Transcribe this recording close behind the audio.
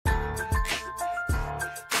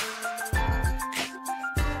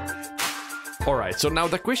Alright, so now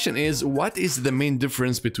the question is, what is the main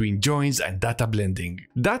difference between joins and data blending?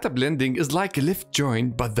 Data blending is like a left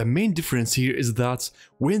join, but the main difference here is that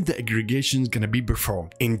when the aggregation is gonna be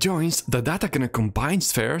performed. In joins, the data gonna combine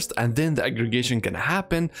first and then the aggregation gonna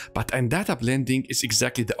happen, but in data blending is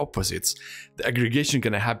exactly the opposite. The aggregation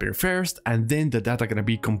gonna happen first and then the data gonna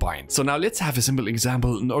be combined. So now let's have a simple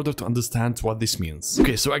example in order to understand what this means.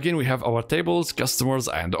 Okay, so again we have our tables, customers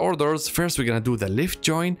and orders. First we're gonna do the left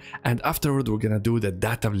join and afterward we're gonna do the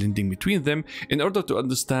data blending between them in order to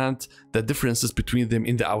understand the differences between them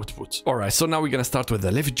in the output. Alright, so now we're gonna start with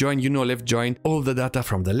the left join. You know left join, all the data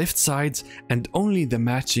from the left side and only the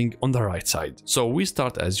matching on the right side. So we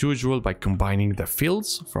start as usual by combining the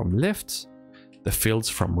fields from left, the fields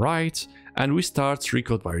from right, and we start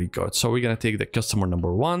record by record. So we're gonna take the customer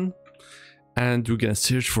number 1 and we're gonna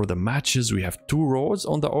search for the matches. We have 2 rows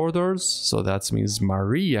on the orders, so that means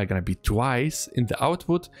Maria gonna be twice in the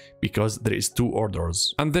output because there is 2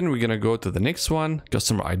 orders. And then we're gonna go to the next one,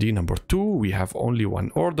 customer ID number 2. We have only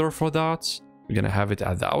 1 order for that. We're gonna have it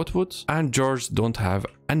at the output, and George don't have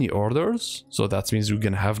any orders, so that means we're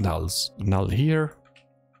gonna have nulls. Null here,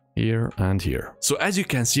 here and here. So as you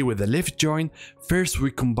can see with the left join, first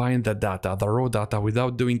we combine the data, the raw data,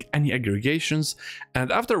 without doing any aggregations, and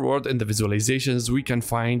afterward in the visualizations we can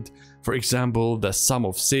find, for example, the sum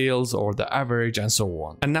of sales or the average and so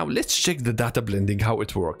on. And now let's check the data blending, how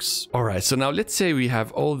it works. Alright, so now let's say we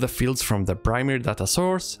have all the fields from the primary data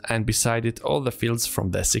source and beside it all the fields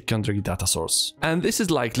from the secondary data source. And this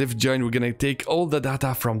is like left join, we're gonna take all the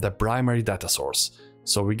data from the primary data source.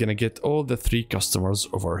 So we're gonna get all the 3 customers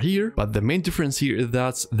over here, but the main difference here is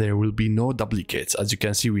that there will be no duplicates. As you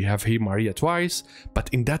can see, we have here Maria twice, but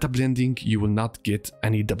in data blending you will not get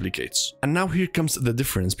any duplicates. And now here comes the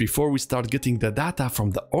difference. Before we start getting the data from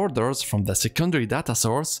the orders from the secondary data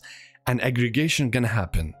source, an aggregation gonna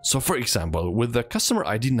happen. So for example, with the customer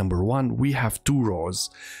ID number 1, we have 2 rows.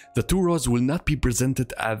 The 2 rows will not be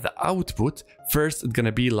presented at the output. First, it's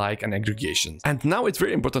gonna be like an aggregation. And now it's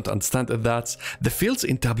very important to understand that the fields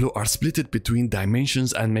in Tableau are split between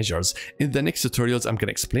dimensions and measures. In the next tutorials, I'm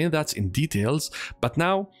gonna explain that in details, but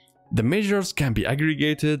now the measures can be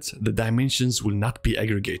aggregated, the dimensions will not be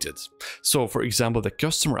aggregated. So for example, the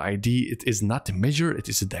customer ID, it is not a measure, it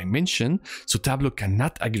is a dimension, so Tableau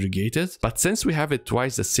cannot aggregate it, but since we have it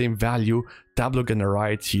twice the same value, Tableau gonna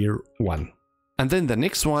write here 1. And then the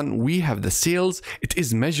next one, we have the sales, it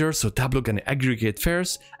is measure, so Tableau gonna aggregate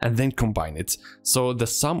first and then combine it. So the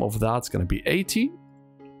sum of that's gonna be 80,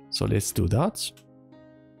 so let's do that.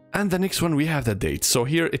 And the next one we have the date. So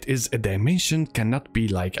here it is a dimension, cannot be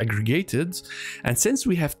like aggregated. And since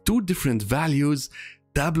we have 2 different values,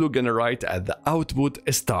 Tableau gonna write at the output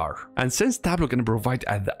a star. And since Tableau gonna provide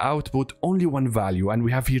at the output only 1 value, and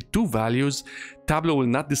we have here 2 values, Tableau will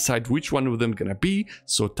not decide which one of them gonna be,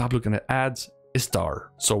 so Tableau gonna add a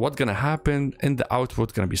star. So what's gonna happen in the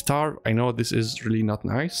output gonna be star. I know this is really not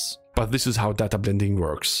nice, but this is how data blending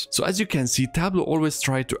works. So as you can see, Tableau always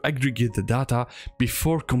try to aggregate the data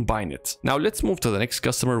before combine it. Now let's move to the next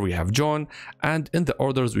customer. We have John, and in the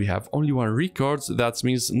orders we have only 1 record. That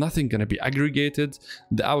means nothing gonna be aggregated.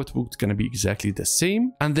 The output gonna be exactly the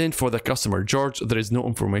same. And then for the customer George, there is no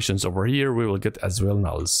information over here. We will get as well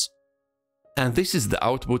nulls. And this is the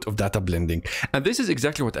output of data blending. And this is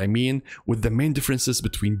exactly what I mean with the main differences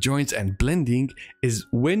between joins and blending is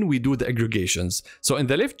when we do the aggregations. So in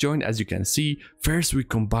the left join, as you can see, first we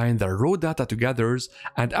combine the raw data together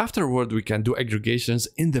and afterward we can do aggregations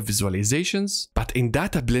in the visualizations. But in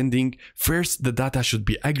data blending, first the data should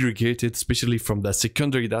be aggregated, especially from the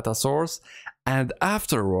secondary data source, and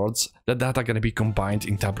afterwards the data gonna be combined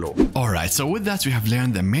in Tableau. Alright, so with that we have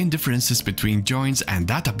learned the main differences between joins and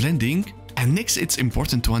data blending. And next, it's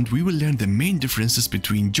important one, we will learn the main differences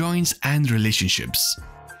between joins and relationships.